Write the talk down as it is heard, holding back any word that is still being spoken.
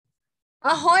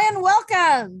Ahoy and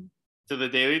welcome to the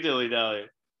Daily Dilly Dally,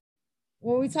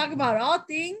 where we talk about all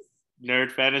things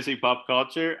nerd, fantasy, pop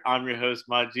culture. I'm your host,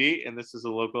 Maji, and this is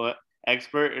a local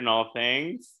expert in all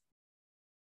things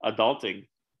adulting.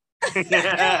 Ew,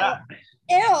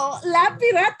 la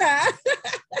pirata.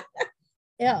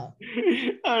 Ew.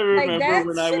 I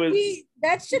remember when I was...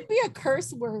 That should be a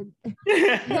curse word.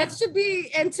 That should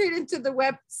be entered into the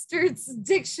Websters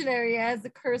dictionary as a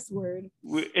curse word.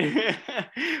 When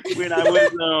I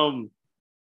was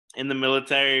in the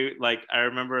military, like I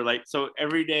remember, so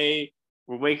every day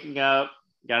we're waking up,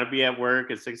 got to be at work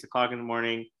at 6 o'clock in the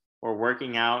morning. We're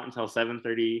working out until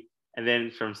 7:30, and then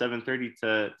from 7:30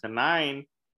 to 9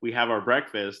 we have our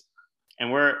breakfast,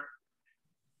 and we're,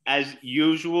 as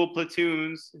usual,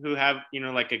 platoons who have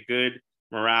like a good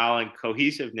morale and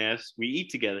cohesiveness. We eat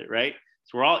together, right?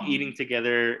 So we're all eating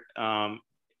together on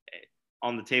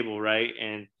the table, right?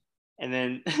 And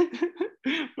then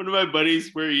one of my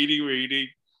buddies, we're eating,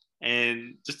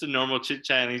 and just a normal chit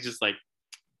chat, and he's just like,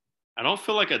 I don't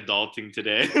feel like adulting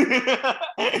today.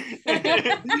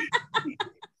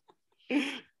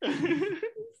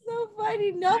 So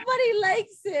funny. Nobody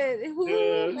likes it.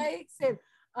 Who likes it?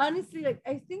 Honestly, like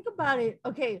I think about it.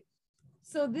 Okay,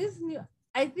 so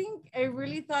I think I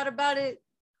really thought about it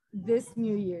this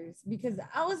New Year's because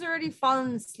I was already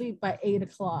falling asleep by 8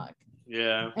 o'clock.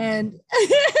 Yeah. And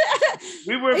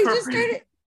we were I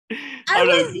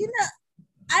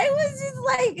was just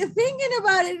like thinking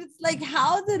about it. It's like,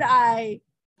 how did I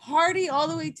party all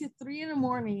the way to 3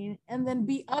 a.m. and then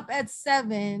be up at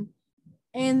 7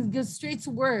 and go straight to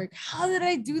work? How did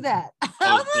I do that?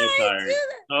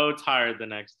 So tired the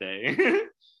next day.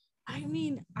 I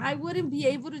mean, I wouldn't be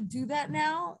able to do that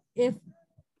now if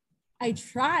I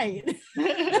tried.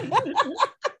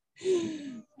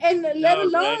 And let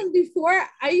alone before,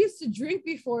 I used to drink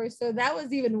before, so that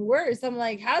was even worse. I'm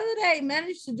like, how did I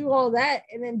manage to do all that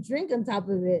and then drink on top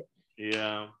of it?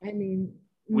 Yeah. I mean,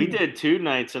 we did 2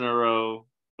 nights in a row.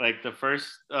 Like the first,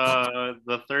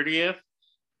 the 30th,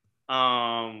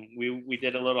 we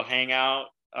did a little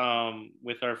hangout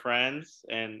with our friends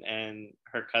and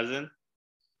her cousin.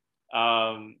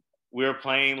 We were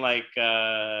playing like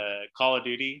Call of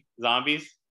Duty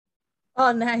Zombies.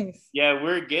 Oh, nice. Yeah,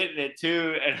 we're getting it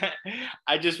too. And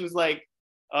I just was like,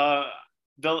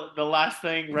 the last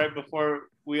thing right before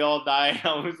we all died,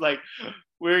 I was like,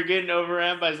 we're getting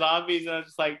overrun by zombies, and I was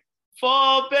just like,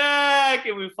 fall back,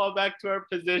 and we fall back to our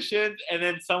positions, and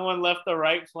then someone left the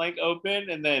right flank open,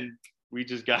 and then we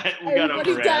got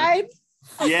overrun. Died?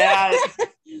 Yeah,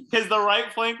 because the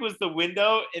right flank was the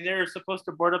window, and they were supposed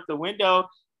to board up the window,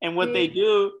 and what they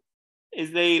do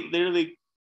is they literally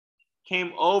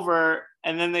came over,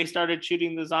 and then they started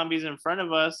shooting the zombies in front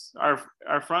of us,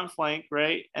 our front flank,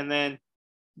 right? And then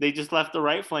they just left the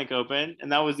right flank open,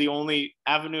 and that was the only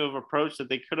avenue of approach that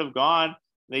they could have gone.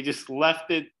 They just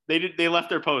left it. They left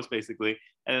their post basically,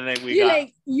 and then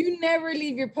you never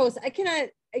leave your post. I cannot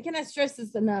stress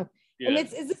this enough. Yeah. And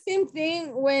it's the same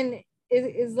thing when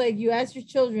it's like you ask your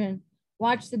children,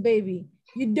 watch the baby.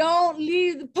 You don't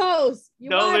leave the post. You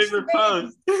don't leave your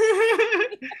post.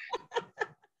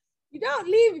 You don't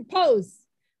leave your post.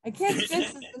 I can't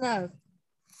stress this enough.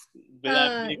 But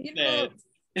that being said,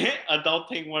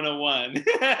 adulting 101.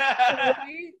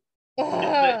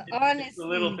 Honestly, it's the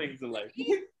little things in life.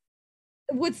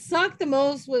 What sucked the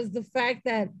most was the fact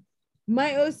that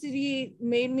my OCD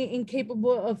made me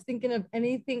incapable of thinking of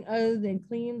anything other than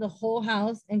cleaning the whole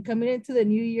house and coming into the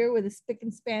new year with a spick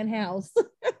and span house.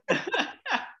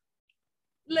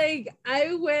 Like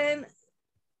I went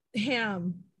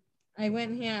ham. And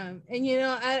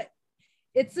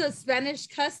it's a Spanish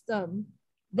custom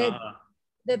that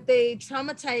they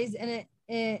traumatize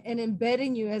and embed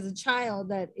in you as a child,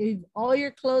 that if all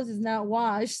your clothes is not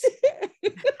washed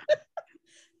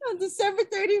on December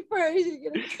 31st,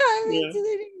 you're gonna come into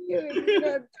the new year and you're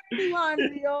gonna dirty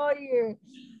laundry all year.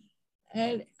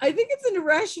 And I think it's an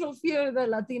irrational fear that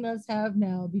Latinas have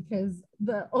now, because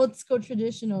the old school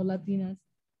traditional Latinas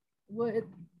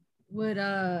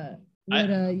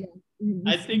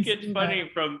I think it's funny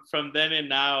from then and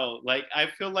now. Like I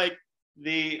feel like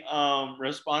the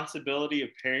responsibility of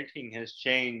parenting has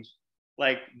changed.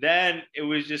 Like then it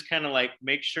was just kind of like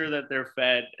make sure that they're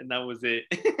fed, and that was it.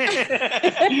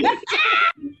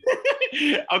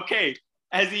 Okay,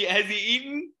 has he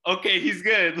eaten? Okay, he's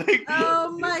good. Like,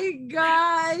 oh my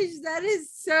gosh, that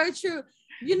is so true.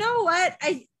 You know what?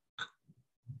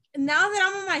 Now that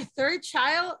I'm on my 3rd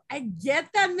child, I get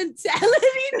that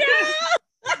mentality now.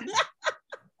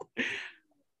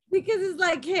 Because it's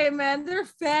like, hey man, they're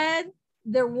fed,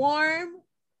 they're warm,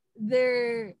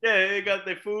 their Yeah, they got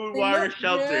the food, water,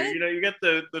 shelter. good. You know, you got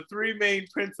the three main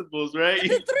principles, right? The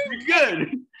three, You're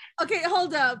good. okay,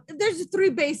 hold up. There's three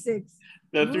basics.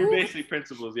 The three Roof, basic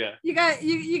principles, yeah. you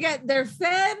got they're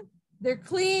fed, they're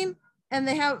clean, and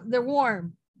they're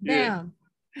warm. Bam.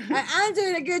 Yeah. I'm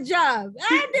doing a good job.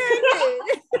 I'm doing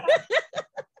good.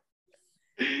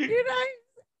 You know,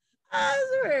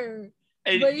 I swear.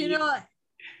 But you know,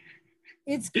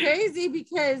 it's crazy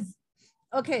because,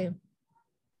 okay,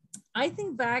 I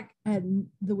think back at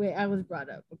the way I was brought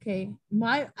up. Okay,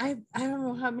 I don't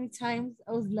know how many times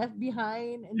I was left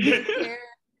behind in daycare.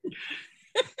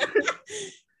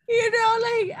 You know,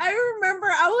 like I remember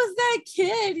I was that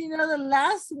kid, you know, the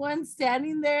last one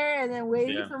standing there and then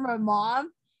waiting for my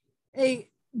mom. They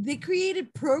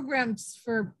created programs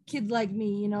for kids like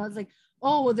me, you know. It's like,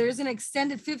 oh, well, there's an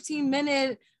extended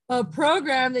 15-minute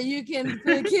program that you can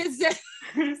for the kids that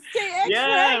stay extra.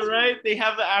 Yeah, right. They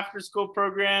have the after school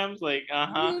programs, like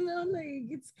you know, like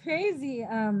it's crazy.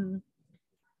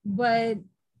 But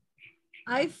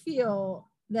I feel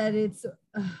that it's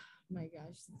my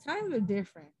gosh, the times are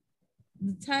different.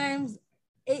 The times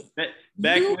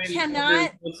back you when cannot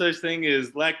there's no such thing as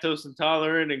lactose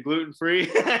intolerant and gluten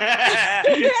free.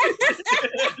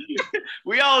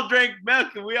 We all drank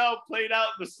milk and we all played out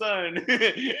in the sun.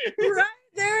 Right,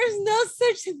 there is no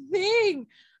such thing.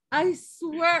 I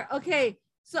swear. Okay,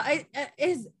 so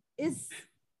it's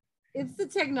the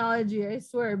technology. I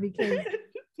swear, because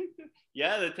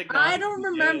yeah, the technology. I don't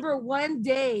remember one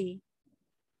day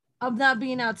of not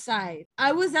being outside.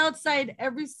 I was outside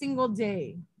every single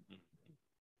day.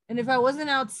 And if I wasn't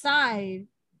outside,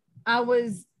 I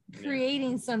was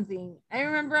creating something. I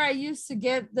remember I used to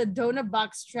get the donut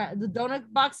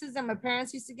boxes that my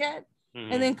parents used to get,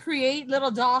 and then create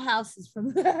little doll houses from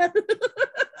that.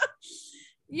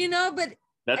 You know, but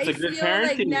that's a good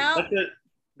parenting. Like now,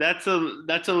 that's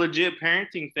a legit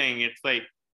parenting thing. It's like,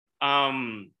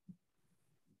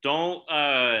 don't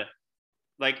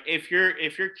like if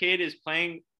your kid is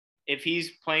playing, if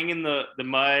he's playing in the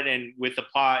mud and with a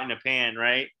pot and a pan,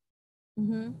 right?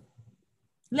 Mm-hmm.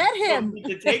 Let him. You don't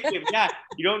need to take him. Yeah,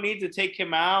 you don't need to take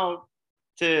him out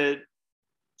to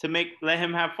let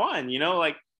him have fun. You know,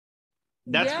 like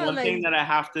that's one thing that I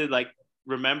have to like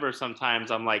remember sometimes.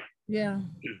 I'm like, my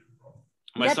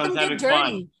let son's them having get dirty.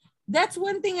 fun. That's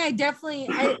one thing I definitely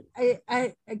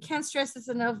I can't stress this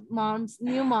enough, moms,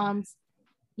 new moms.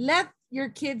 Let your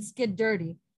kids get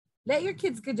dirty. Let your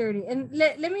kids get dirty. And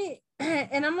let me,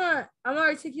 and I'm gonna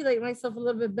articulate myself a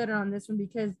little bit better on this one,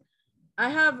 because I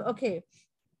have,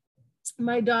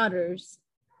 my daughters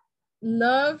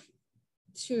love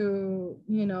to,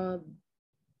 you know,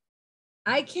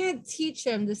 I can't teach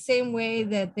them the same way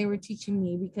that they were teaching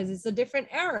me because it's a different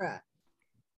era.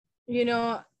 You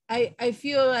know, I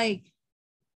feel like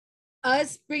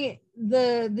us bringing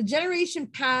the generation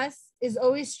past is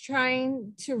always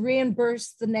trying to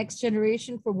reimburse the next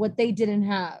generation for what they didn't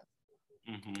have.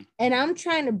 Mm-hmm. And I'm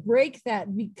trying to break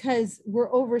that because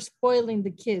we're over spoiling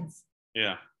the kids.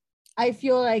 Yeah. I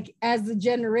feel like as a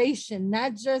generation,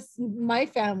 not just my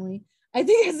family, I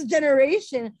think as a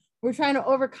generation, we're trying to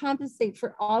overcompensate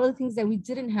for all the things that we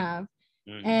didn't have.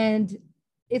 Mm-hmm. And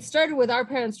it started with our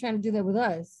parents trying to do that with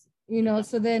us, you know,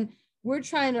 so then we're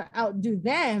trying to outdo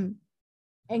them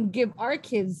and give our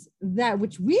kids that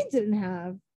which we didn't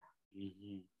have.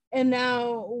 Mm-hmm. And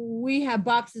now we have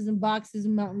boxes and boxes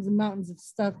and mountains of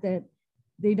stuff that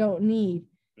they don't need.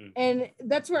 Mm-hmm. And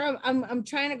that's where I'm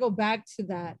trying to go back to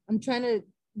that. I'm trying to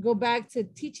go back to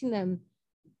teaching them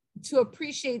to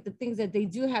appreciate the things that they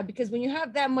do have, because when you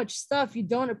have that much stuff, you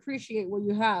don't appreciate what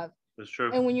you have. That's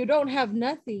true. And when you don't have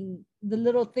nothing, the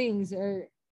little things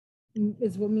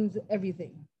is what means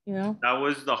everything. You know, that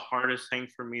was the hardest thing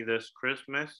for me this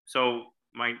Christmas. So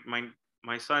my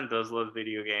son does love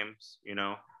video games, you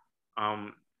know.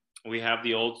 We have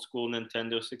the old school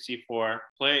Nintendo 64,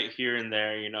 play it here and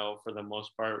there, you know. For the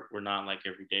most part, we're not like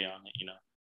every day on it, you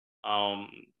know.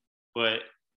 But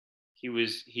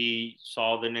he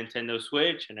saw the Nintendo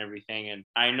Switch and everything, and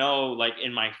I know, like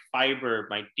in my fiber,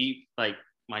 my deep, like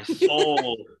my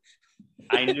soul,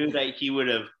 I knew that he would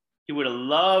have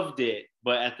loved it.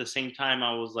 But at the same time,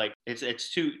 I was like, it's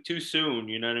too soon,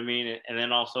 you know what I mean? And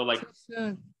then also like,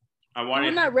 I wanted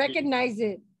to not recognize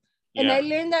it. And I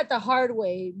learned that the hard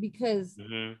way because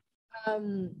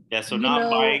so not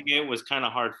buying it was kind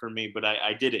of hard for me, but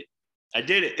I did it.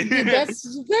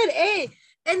 That's good. Hey,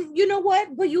 and you know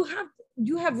what? But you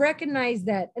have recognized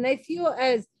that. And I feel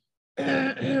as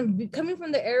coming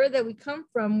from the era that we come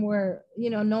from, where,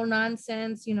 you know, no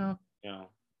nonsense, you know,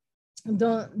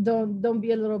 don't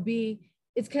be a little bee.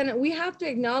 It's kind of, we have to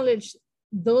acknowledge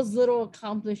those little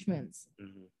accomplishments.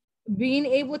 Mm-hmm. being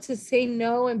able to say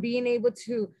no and being able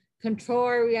to control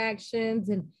our reactions,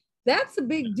 and that's a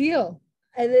big deal.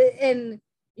 And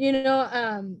you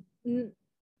know,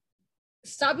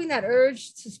 stopping that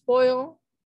urge to spoil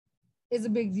is a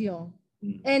big deal.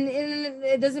 And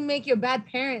it doesn't make you a bad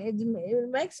parent. It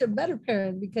makes you a better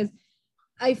parent, because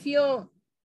I feel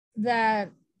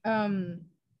that the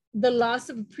loss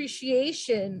of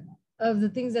appreciation of the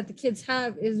things that the kids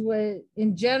have is what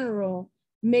in general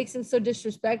makes them so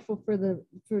disrespectful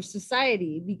for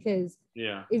society, because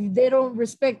if they don't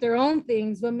respect their own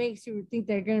things, what makes you think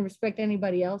they're going to respect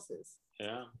anybody else's?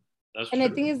 That's and true. I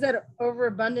think it's that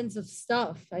overabundance of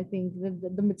stuff. I think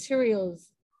the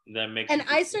materials that makes, and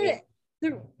I started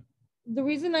the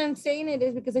reason I'm saying it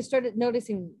is because I started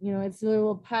noticing, you know, it's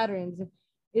little patterns.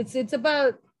 It's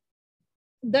about,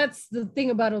 that's the thing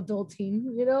about adulting,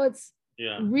 you know, it's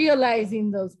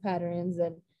realizing those patterns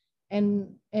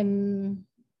and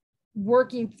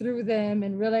working through them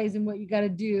and realizing what you got to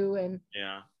do and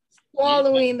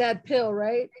swallowing that pill,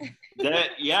 right?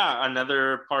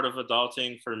 Another part of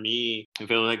adulting for me, I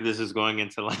feel like this is going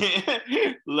into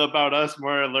like about us,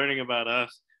 more learning about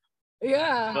us.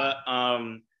 But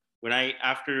when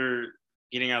after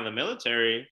getting out of the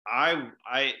military, I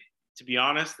to be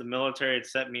honest, the military had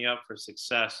set me up for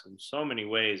success in so many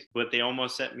ways, but they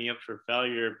almost set me up for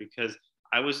failure because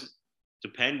I was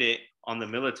dependent on the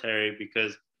military,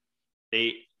 because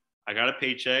I got a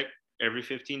paycheck every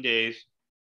 15 days.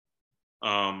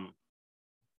 I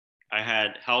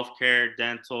had healthcare,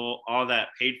 dental, all that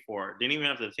paid for. Didn't even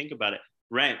have to think about it.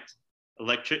 Rent,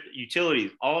 electric,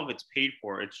 utilities, all of it's paid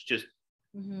for. It's just,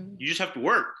 you just have to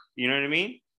work. You know what I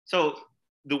mean? So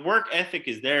the work ethic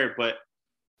is there, but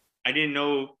I didn't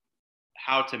know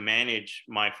how to manage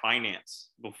my finance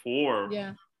before.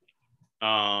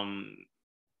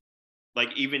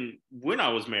 Like even when I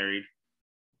was married,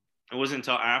 it wasn't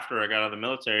until after I got out of the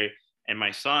military and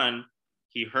my son,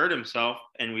 he hurt himself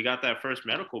and we got that first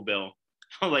medical bill.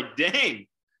 I was like, dang.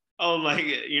 Oh, like,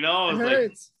 you know, it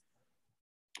was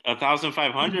like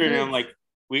 1,500. And I'm like,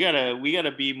 we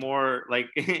gotta be more like,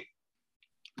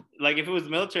 like if it was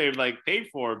military, like paid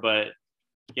for, but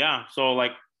yeah. So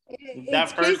like that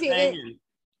first crazy. thing.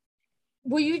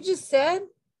 What you just said,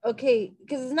 okay,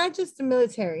 because it's not just the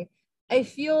military. I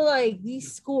feel like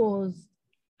these schools,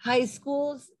 high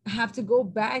schools, have to go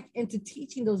back into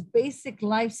teaching those basic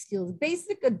life skills,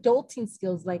 basic adulting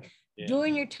skills, like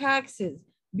doing your taxes,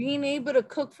 being able to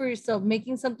cook for yourself,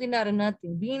 making something out of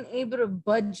nothing, being able to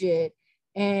budget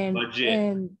and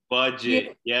budgeting.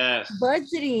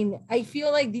 I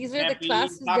feel like these are the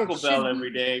classes Taco Bell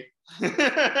every day.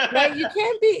 Right, you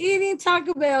can't be eating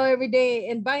Taco Bell every day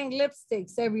and buying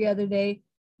lipsticks every other day.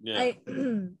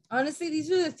 Honestly,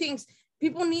 these are the things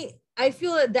people need. I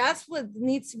feel that that's what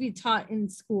needs to be taught in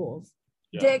schools.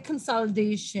 Debt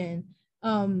consolidation,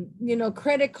 you know,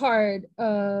 credit card,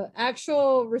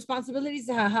 actual responsibilities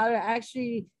to how to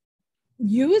actually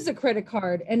use a credit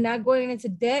card and not going into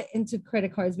debt into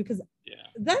credit cards, because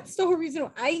that's the whole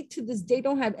reason I to this day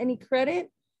don't have any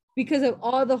credit, because of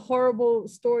all the horrible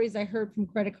stories I heard from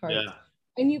credit cards.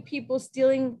 I knew people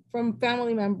stealing from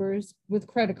family members with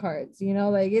credit cards, you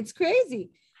know, like it's crazy.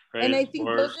 And I think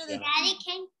those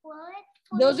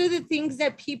are the things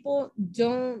that people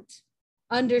don't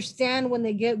understand when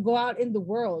they go out in the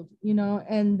world, you know,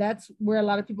 and that's where a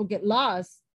lot of people get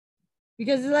lost,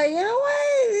 because it's like, you know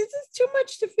what, this is too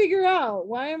much to figure out.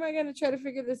 Why am I going to try to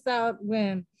figure this out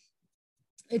when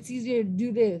it's easier to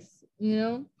do this, you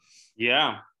know?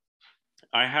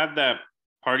 I had that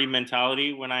party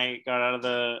mentality when I got out of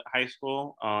the high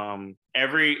school.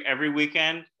 Every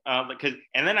weekend, because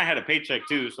and then I had a paycheck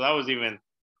too, so that was even,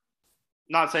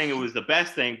 not saying it was the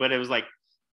best thing, but it was like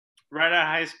right out of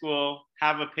high school,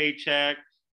 have a paycheck,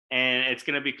 and it's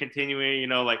gonna be continuing. You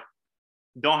know, like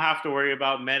don't have to worry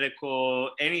about medical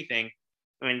anything.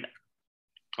 I mean,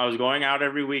 I was going out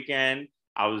every weekend.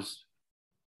 I was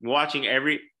watching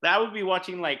I would be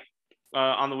watching like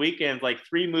on the weekends, like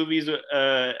 3 movies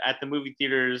at the movie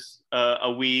theaters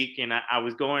a week, and I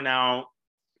was going out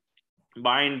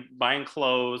buying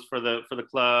clothes for the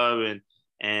club,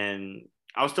 and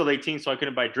I was still 18, so I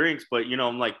couldn't buy drinks, but you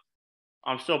know,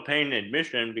 I'm still paying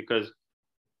admission, because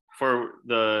for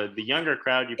the younger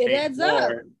crowd, you pay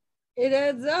more. It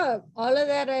adds up. All of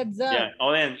that adds up. Yeah.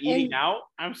 Oh, and eating out,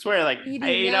 I swear, like I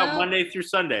ate out Monday through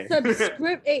Sunday.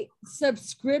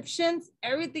 Subscriptions,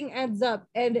 everything adds up.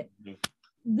 And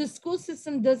the school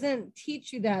system doesn't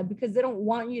teach you that, because they don't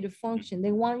want you to function.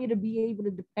 They want you to be able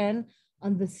to depend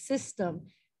on the system.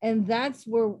 And that's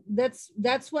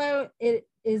why it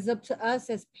is up to us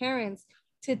as parents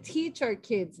to teach our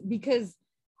kids, because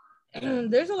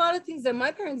there's a lot of things that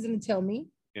my parents didn't tell me.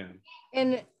 Yeah.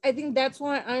 And I think that's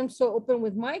why I'm so open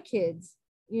with my kids,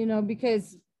 you know,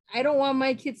 because I don't want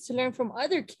my kids to learn from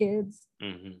other kids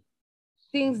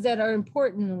things that are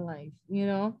important in life, you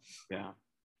know? Yeah.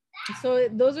 So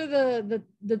those are the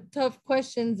tough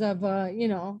questions of you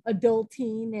know,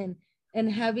 adulting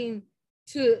and having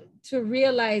to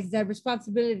realize that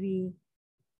responsibility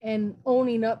and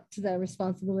owning up to that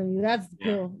responsibility. That's the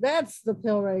pill. That's the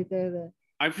pill right there. That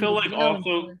I feel like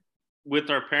also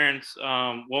with our parents,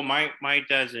 well, my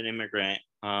dad's an immigrant.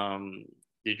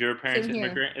 Did your parents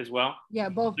immigrant as well? Yeah,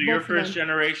 both. So you're first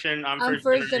generation. I'm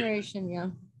first generation. Yeah.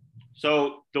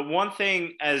 So the one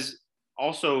thing as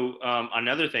also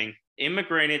another thing,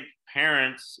 immigrated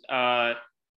parents,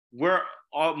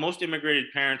 most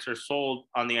immigrated parents are sold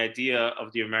on the idea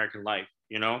of the American life.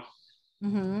 You know,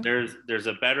 there's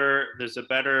a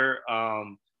better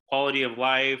quality of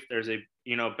life. There's a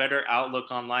better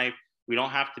outlook on life. We don't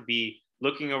have to be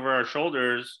looking over our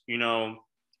shoulders,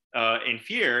 in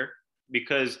fear,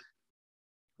 because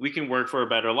we can work for a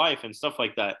better life and stuff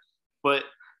like that. But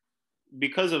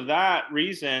because of that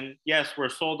reason, yes, we're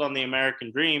sold on the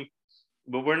American dream,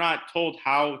 but we're not told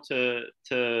how to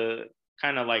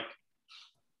kind of like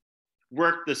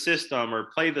work the system or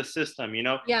play the system,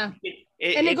 Yeah.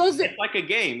 It's like a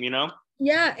game,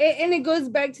 Yeah, and it goes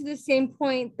back to the same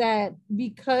point that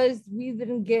because we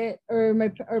didn't get, or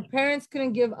our parents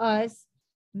couldn't give us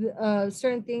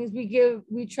certain things,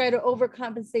 we try to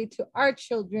overcompensate to our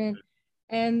children,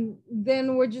 and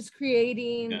then we're just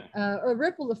creating a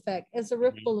ripple effect. It's a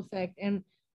ripple effect, and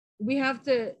we have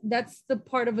to. That's the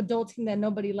part of adulting that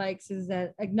nobody likes, is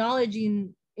that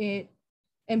acknowledging it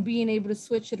and being able to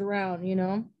switch it around.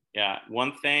 Yeah,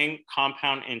 one thing: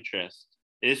 compound interest.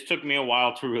 This took me a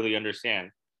while to really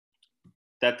understand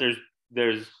that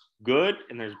there's good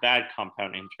and there's bad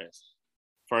compound interest.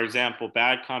 For example,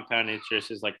 bad compound interest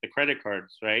is like the credit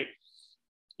cards, right?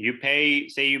 You pay,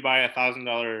 say you buy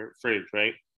 $1,000 fridge,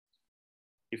 right?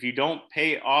 If you don't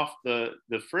pay off the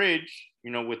fridge,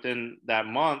 within that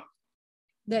month,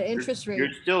 the interest rate,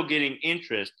 you're still getting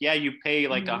interest. Yeah, you pay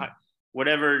like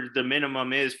whatever the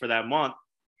minimum is for that month.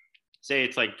 Say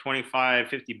it's like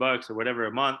 $25-$50 or whatever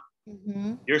a month.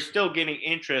 You're still getting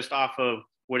interest off of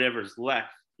whatever's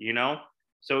left,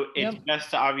 So it's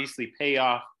best to obviously pay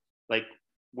off. Like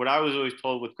what I was always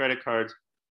told with credit cards,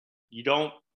 you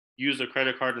don't use a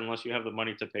credit card unless you have the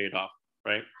money to pay it off,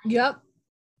 right? Yep.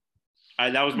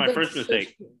 That was my first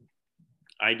mistake.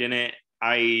 I didn't.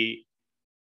 I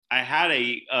had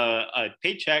a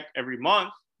paycheck every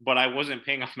month, but I wasn't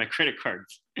paying off my credit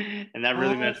cards, and that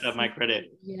really messed up my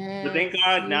credit. Yes. But thank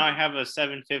God now I have a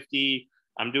 750.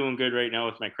 I'm doing good right now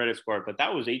with my credit score, but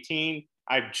that was 18.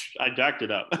 I jacked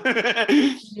it up.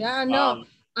 Yeah, no.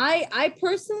 I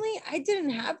personally, I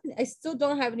still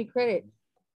don't have any credit.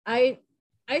 I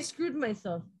screwed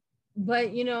myself, but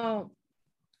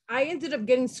I ended up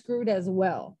getting screwed as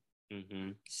well.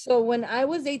 So when I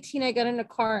was 18, I got in a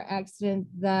car accident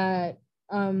that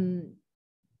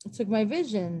took my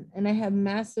vision, and I had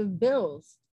massive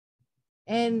bills,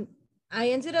 and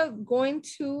I ended up going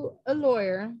to a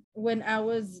lawyer when I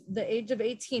was the age of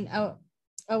 18.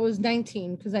 I was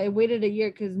 19 because I waited a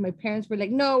year because my parents were like,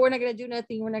 no, we're not going to do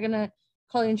nothing. We're not going to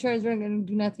call insurance. We're not going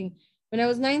to do nothing. When I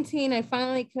was 19, I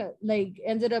finally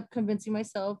ended up convincing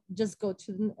myself, just go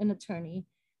to an attorney.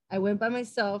 I went by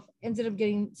myself, ended up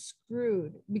getting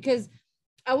screwed because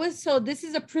I was told this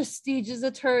is a prestigious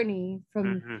attorney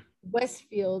from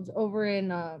Westfield over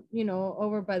in,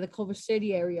 over by the Culver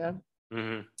City area.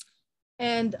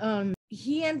 And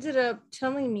he ended up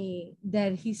telling me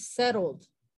that he settled,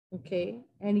 okay,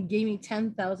 and he gave me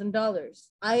 $10,000.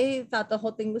 I thought the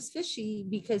whole thing was fishy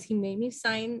because he made me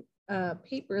sign a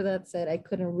paper that said I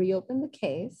couldn't reopen the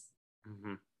case.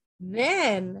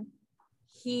 Then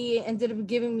he ended up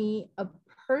giving me a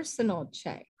personal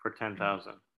check for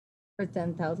 $10,000. For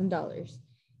 $10,000.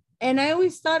 And I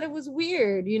always thought it was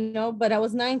weird, but I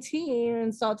was 19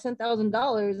 and saw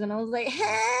 $10,000 and I was like,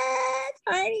 hey,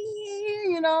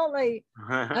 tiny,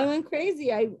 I went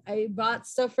crazy. I bought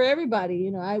stuff for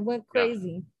everybody, I went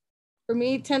crazy. For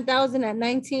me, 10,000 at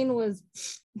 19 was,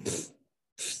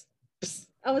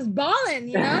 I was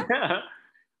balling,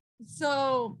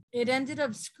 So it ended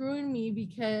up screwing me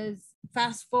because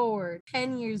fast forward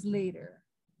 10 years later,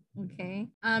 okay,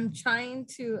 I'm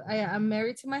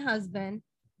married to my husband,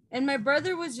 and my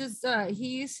brother was just, he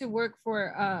used to work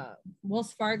for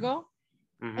Wells Fargo.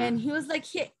 And he was like,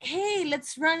 hey,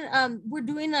 let's run.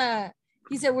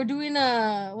 He said, we're doing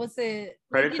what's it?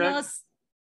 Credit checks?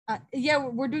 Yeah,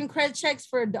 we're doing credit checks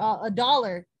for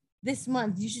 $1. this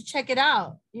month. You should check it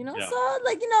out. You know, Yeah. so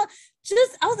like, you know,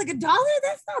 just I was like, $1,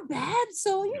 that's not bad.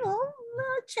 So, you know,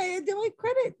 I did my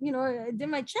credit, you know, I did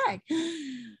my check.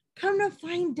 Come to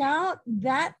find out,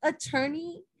 that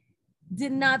attorney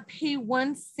did not pay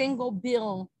one single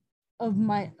bill of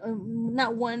my,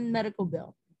 not one medical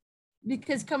bill.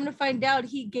 Because come to find out,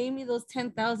 he gave me those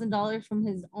 $10,000 from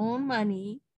his own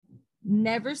money,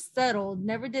 never settled,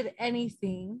 never did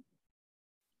anything,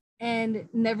 and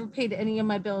never paid any of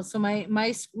my bills. So my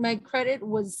credit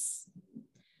was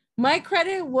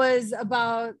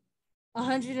about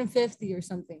 150 or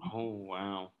something. Oh,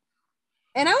 wow.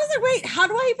 And I was like, wait, how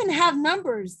do I even have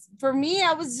numbers? For me,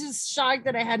 I was just shocked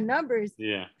that I had numbers.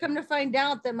 Yeah. Come to find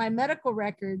out that my medical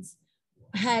records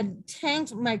had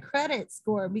tanked my credit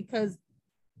score because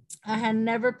I had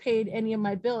never paid any of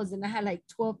my bills, and I had like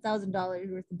 $12,000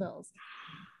 worth of bills.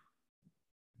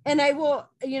 And I will,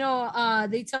 you know,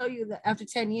 they tell you that after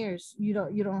 10 years, they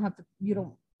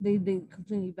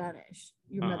completely vanish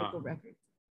your medical record.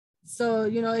 So,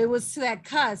 you know, it was to that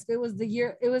cusp. It was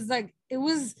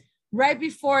right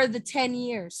before the 10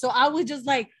 years. So I was just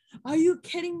like, are you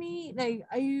kidding me? Like,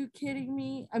 are you kidding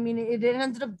me? I mean, it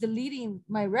ended up deleting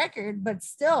my record, but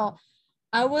still,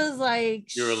 I was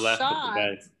like, you were left with a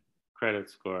bad credit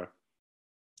score.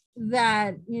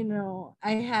 That, you know,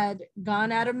 I had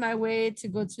gone out of my way to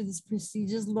go to this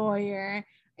prestigious lawyer.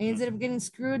 I ended up getting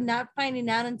screwed, not finding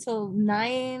out until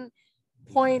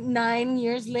 9.9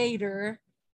 years later.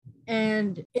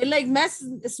 And it like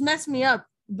messed me up.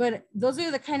 But those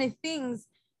are the kind of things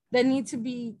that need to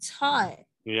be taught.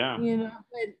 Yeah. You know,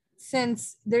 but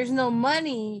since there's no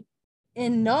money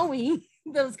in knowing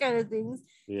those kind of things,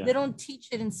 they don't teach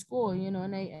it in school, you know.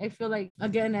 And I feel like,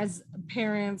 again, as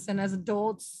parents and as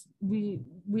adults, we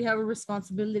have a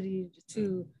responsibility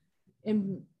to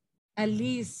at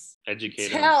least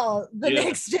tell the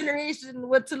next generation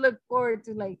what to look forward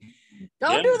to. Like,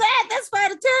 don't do that. That's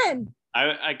 5 to 10.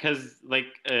 Because like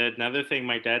another thing,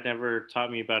 my dad never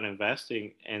taught me about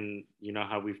investing, and you know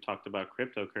how we've talked about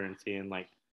cryptocurrency, and like,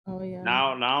 oh yeah,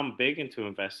 now I'm big into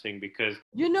investing because,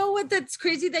 you know what, that's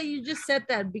crazy that you just said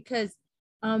that, because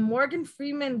Morgan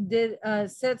Freeman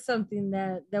said something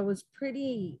that was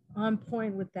pretty on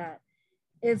point with that.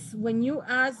 It's when you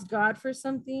ask God for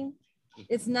something,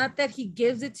 it's not that he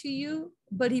gives it to you,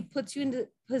 but he puts you in the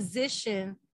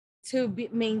position to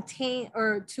maintain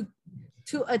or to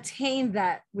attain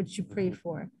that which you prayed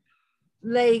for.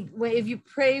 Like, if you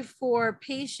pray for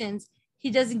patience,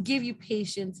 he doesn't give you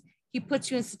patience. He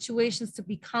puts you in situations to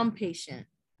become patient.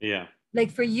 Yeah.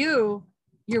 Like for you,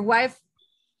 your wife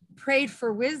prayed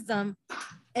for wisdom,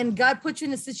 and God put you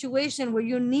in a situation where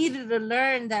you needed to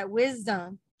learn that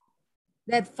wisdom,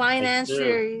 that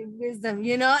financial wisdom,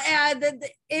 you know. And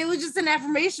it was just an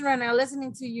affirmation right now,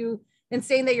 listening to you and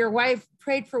saying that your wife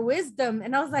prayed for wisdom.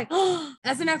 And I was like, oh,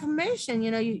 that's an affirmation.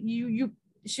 You know,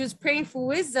 she was praying for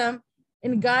wisdom,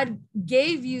 and God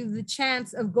gave you the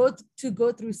chance of go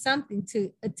through something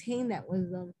to attain that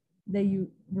wisdom that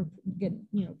you were getting,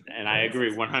 you know. And I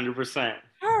agree 100%.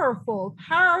 Powerful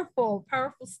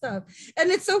stuff.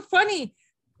 And it's so funny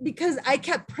because I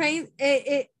kept praying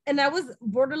and I was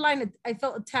borderline, I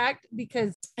felt attacked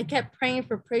because I kept praying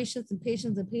for patience.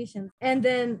 And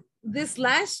then this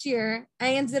last year,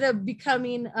 I ended up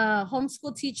becoming a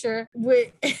homeschool teacher.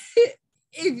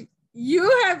 If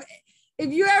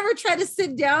you ever try to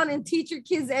sit down and teach your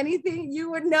kids anything, you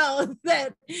would know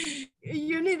that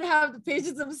you need to have the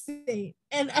patience of a saint.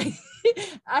 And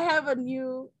I have a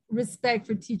new respect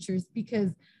for teachers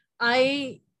because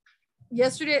last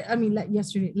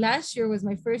year was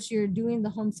my first year doing the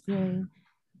homeschooling.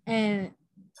 And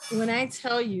when I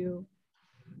tell you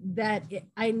that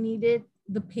I needed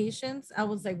the patience, I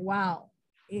was like, wow,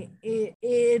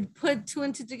 it put two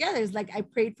and two together. It's like I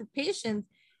prayed for patience.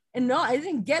 And no, I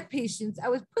didn't get patience. I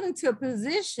was put into a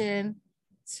position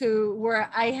to where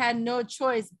I had no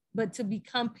choice but to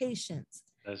become patient.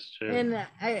 That's true. And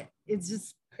it's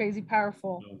just crazy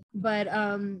powerful. But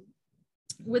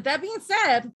with that being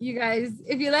said, you guys,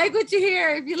 if you like what you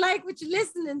hear, if you like what you're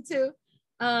listening to,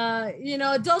 you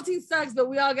know, adulting sucks, but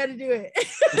we all got to do it.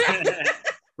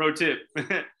 Pro tip.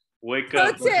 Wake pro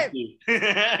up. Tip.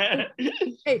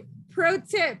 Hey, pro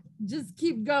tip, just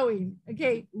keep going.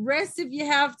 Okay, rest if you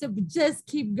have to, but just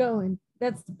keep going.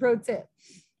 That's the pro tip.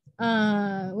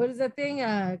 What is that thing?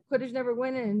 Quitters never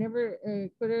win, and never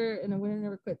quitter, and a winner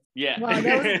never quits. Yeah. Wow,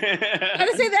 that was,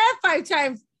 gotta say that 5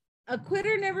 times. A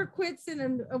quitter never quits,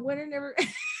 and a winner never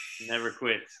never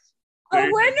quits. A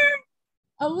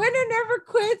winner never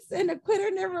quits, and a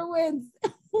quitter never wins.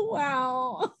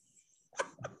 Wow.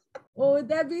 Well, with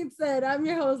that being said, I'm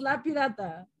your host, La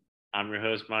Pirata. I'm your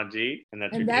host, Maji, and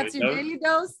that's your daily daily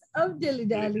dose of Dilly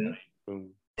Dally.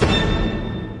 Boom.